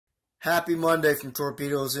Happy Monday from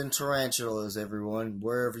Torpedoes and Tarantulas, everyone,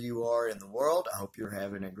 wherever you are in the world. I hope you're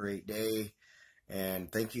having a great day,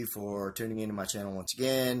 and thank you for tuning into my channel once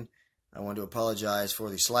again. I want to apologize for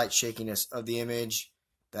the slight shakiness of the image.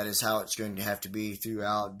 That is how it's going to have to be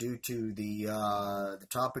throughout due to the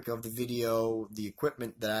topic of the video, the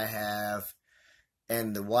equipment that I have,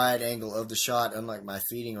 and the wide angle of the shot. Unlike my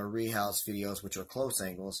feeding or rehouse videos, which are close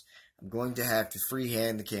angles, I'm going to have to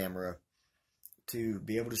freehand the camera to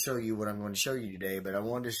be able to show you what I'm going to show you today. But I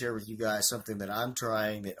wanted to share with you guys something that I'm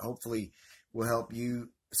trying that hopefully will help you,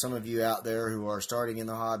 some of you out there who are starting in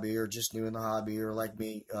the hobby or just new in the hobby, or like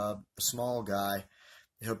me, a small guy.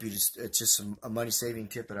 Help you. It's just a money-saving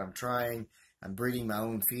tip that I'm trying. I'm breeding my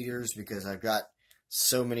own feeders because I've got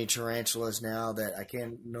so many tarantulas now that I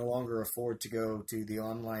can no longer afford to go to the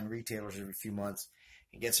online retailers every few months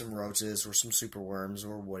and get some roaches or some superworms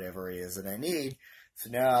or whatever it is that I need. So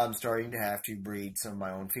now I'm starting to have to breed some of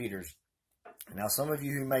my own feeders. Now, some of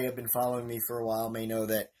you who may have been following me for a while may know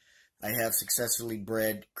that I have successfully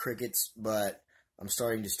bred crickets, but I'm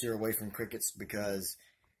starting to steer away from crickets because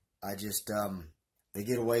I just, they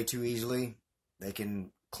get away too easily. They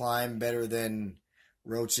can climb better than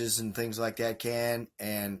roaches and things like that can,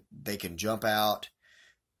 and they can jump out.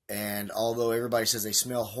 And although everybody says they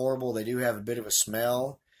smell horrible, they do have a bit of a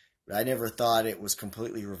smell. But I never thought it was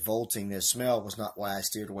completely revolting. The smell was not why I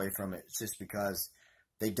steered away from it. It's just because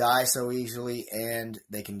they die so easily and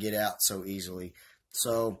they can get out so easily.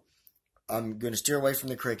 So I'm going to steer away from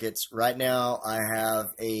the crickets. Right now I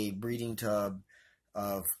have a breeding tub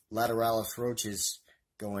of Lateralis roaches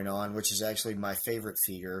going on, which is actually my favorite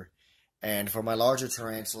feeder. And for my larger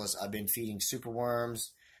tarantulas, I've been feeding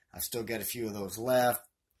superworms. I've still got a few of those left.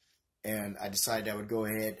 And I decided I would go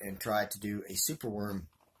ahead and try to do a superworm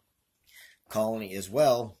colony as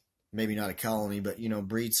well. Maybe not a colony, but, you know,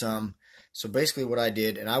 breed some. So basically what I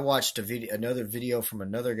did, and I watched another video from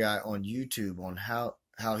another guy on YouTube on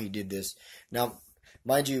how he did this. Now,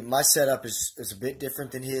 mind you, my setup is a bit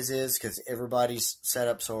different than his is, because everybody's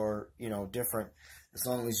setups are, you know, different, as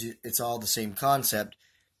long as it's all the same concept.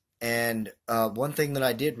 And one thing that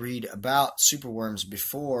I did read about superworms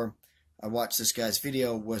before I watched this guy's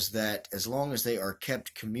video was that as long as they are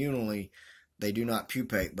kept communally, they do not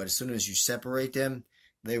pupate. But as soon as you separate them,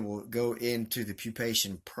 they will go into the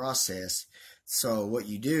pupation process. So what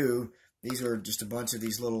you do, these are just a bunch of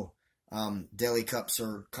these little deli cups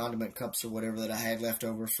or condiment cups or whatever that I had left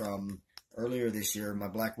over from earlier this year, my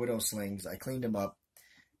Black Widow slings. I cleaned them up,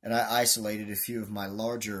 and I isolated a few of my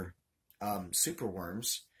larger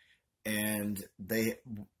superworms, and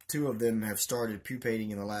two of them have started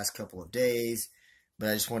pupating in the last couple of days. But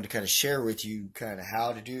I just wanted to kind of share with you kind of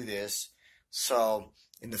how to do this. So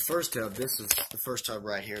in the first tub, this is the first tub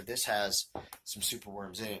right here. This has some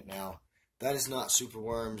superworms in it. Now, that is not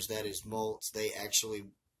superworms. That is molts. They actually,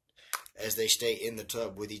 as they stay in the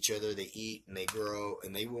tub with each other, they eat and they grow,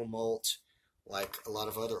 and they will molt like a lot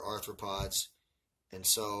of other arthropods. And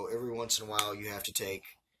so every once in a while, you have to take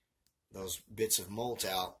those bits of molt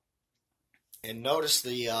out. And notice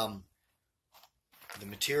the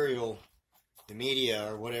material, the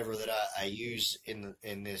media or whatever that I use in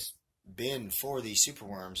this bin for these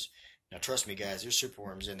superworms. Now, trust me, guys, there's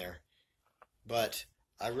superworms in there. But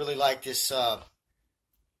I really like this.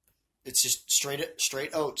 It's just straight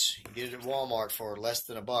oats. You can get it at Walmart for less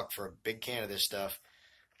than $1 for a big can of this stuff.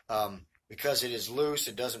 Because it is loose,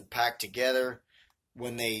 it doesn't pack together.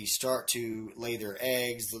 When they start to lay their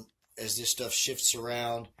eggs, as this stuff shifts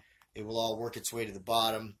around, it will all work its way to the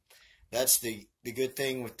bottom. That's the good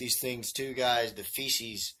thing with these things too, guys. The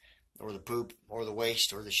feces, or the poop, or the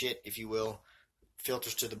waste, or the shit, if you will,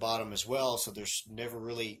 filters to the bottom as well, so there's never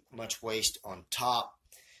really much waste on top.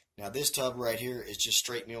 Now, this tub right here is just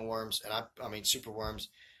straight mealworms, and I mean superworms.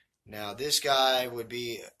 Now, this guy would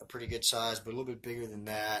be a pretty good size, but a little bit bigger than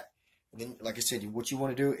that. And then, like I said, what you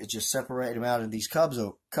want to do is just separate them out in these cups,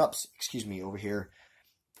 over here.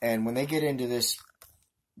 And when they get into this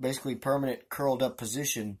basically permanent curled up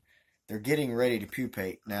position, they're getting ready to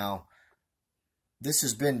pupate. Now, this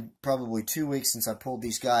has been probably 2 weeks since I pulled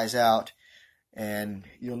these guys out, and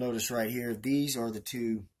you'll notice right here, these are the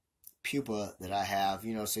two pupa that I have.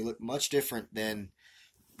 You know, so they look much different than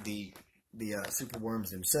the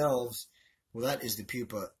superworms themselves. Well, that is the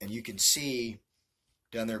pupa, and you can see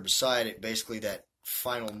down there beside it, basically that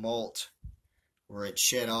final molt where it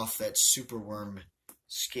shed off that superworm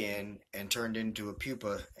skin and turned into a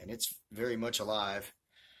pupa, and it's very much alive.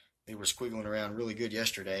 They were squiggling around really good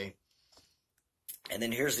yesterday. And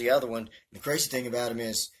then here's the other one. The crazy thing about them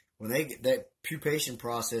is when that pupation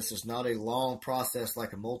process is not a long process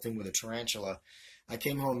like a molting with a tarantula. I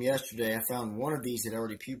came home yesterday. I found one of these had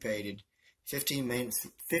already pupated. 15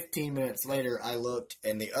 minutes later, I looked,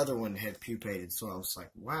 and the other one had pupated. So I was like,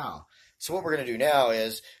 wow. So what we're going to do now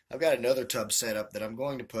is I've got another tub set up that I'm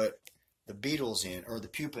going to put the beetles in, or the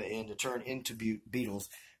pupa in, to turn into beetles.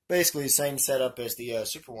 Basically the same setup as the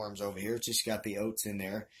superworms over here. It's just got the oats in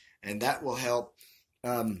there. And that will help,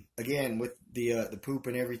 again, with the poop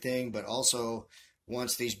and everything, but also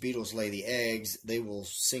once these beetles lay the eggs, they will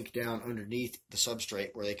sink down underneath the substrate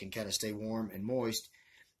where they can kind of stay warm and moist.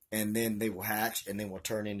 And then they will hatch, and then we'll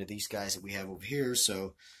turn into these guys that we have over here.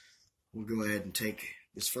 So we'll go ahead and take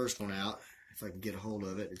this first one out. If I can get a hold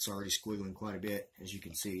of it, it's already squiggling quite a bit, as you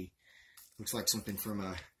can see. Looks like something from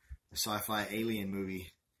a sci-fi alien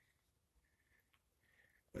movie.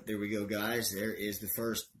 But there we go, guys. There is the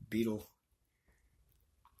first beetle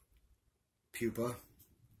pupa.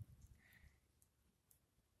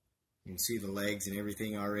 You can see the legs and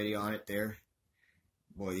everything already on it there.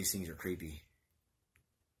 Boy, these things are creepy.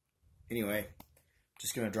 Anyway,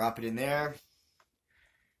 just going to drop it in there.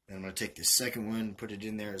 Then I'm going to take the second one and put it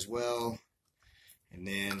in there as well. And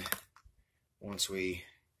then once we,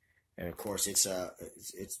 and of course it's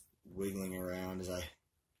wiggling around as I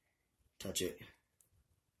touch it.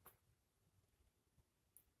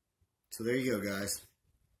 So there you go, guys.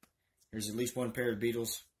 There's at least one pair of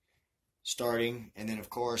beetles starting, and then of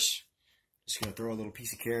course just going to throw a little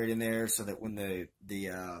piece of carrot in there so that when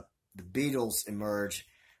the beetles emerge,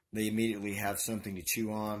 they immediately have something to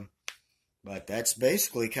chew on. But that's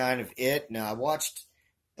basically kind of it. Now, I watched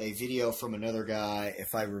a video from another guy.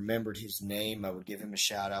 If I remembered his name, I would give him a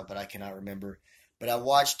shout out, but I cannot remember. But I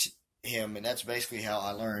watched him, and that's basically how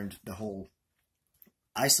I learned the whole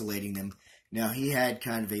isolating them. Now, he had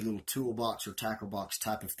kind of a little toolbox or tackle box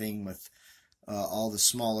type of thing with all the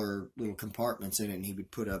smaller little compartments in it, and he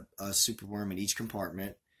would put a superworm in each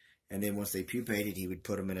compartment. And then once they pupated, he would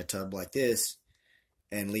put them in a tub like this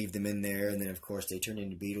and leave them in there. And then, of course, they turn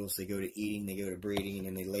into beetles. They go to eating, they go to breeding, and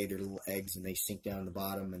then they lay their little eggs, and they sink down to the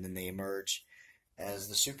bottom, and then they emerge as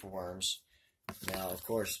the superworms. Now, of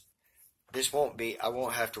course, this won't be, I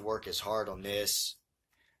won't have to work as hard on this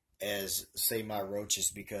as, say, my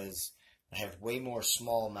roaches, because I have way more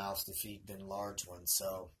small mouths to feed than large ones.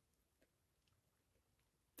 So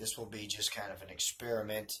this will be just kind of an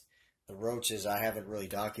experiment. The roaches I haven't really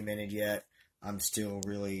documented yet. I'm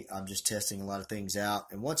just testing a lot of things out.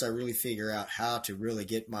 And once I really figure out how to really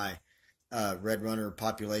get my red runner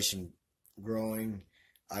population growing,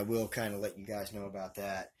 I will kind of let you guys know about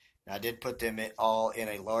that. Now, I did put them all in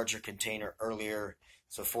a larger container earlier,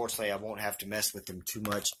 so fortunately I won't have to mess with them too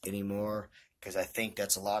much anymore, because I think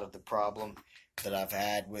that's a lot of the problem that I've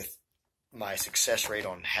had with my success rate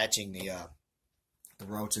on hatching the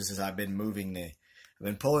roaches, is I've been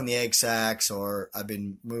pulling the egg sacs, or I've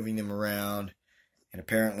been moving them around, and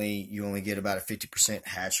apparently you only get about a 50%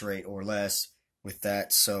 hatch rate or less with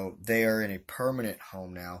that. So they are in a permanent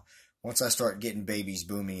home now. Once I start getting babies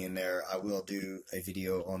booming in there, I will do a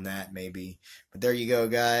video on that maybe. But there you go,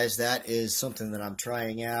 guys. That is something that I'm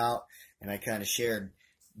trying out, and I kind of shared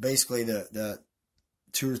basically the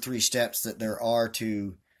 2 or 3 steps that there are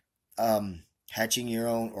to hatching your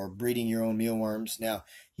own or breeding your own mealworms. Now,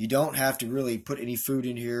 you don't have to really put any food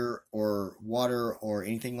in here or water or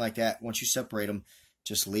anything like that. Once you separate them,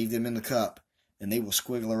 just leave them in the cup, and they will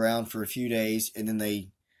squiggle around for a few days, and then they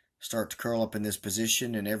start to curl up in this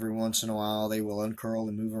position, and every once in a while they will uncurl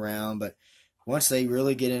and move around. But once they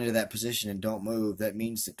really get into that position and don't move, that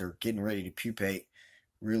means that they're getting ready to pupate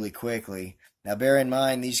really quickly. Now, bear in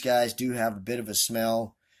mind, these guys do have a bit of a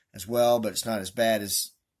smell as well, but it's not as bad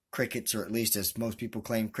as crickets, or at least as most people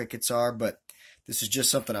claim crickets are. But this is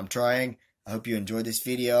just something I'm trying. I hope you enjoyed this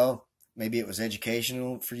video. Maybe it was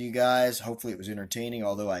educational for you guys. Hopefully it was entertaining,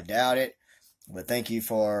 although I doubt it. But thank you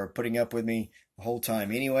for putting up with me the whole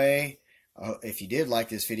time anyway. If you did like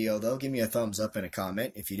this video, though, give me a thumbs up and a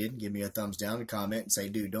comment. If you didn't, give me a thumbs down and comment and say,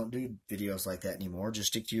 dude, don't do videos like that anymore. Just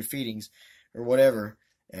stick to your feedings or whatever.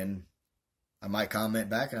 And I might comment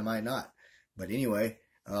back and I might not. But anyway,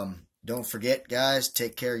 don't forget, guys,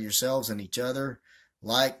 take care of yourselves and each other.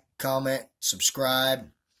 Like, comment, subscribe,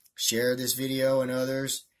 share this video and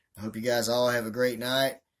others. I hope you guys all have a great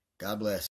night. God bless.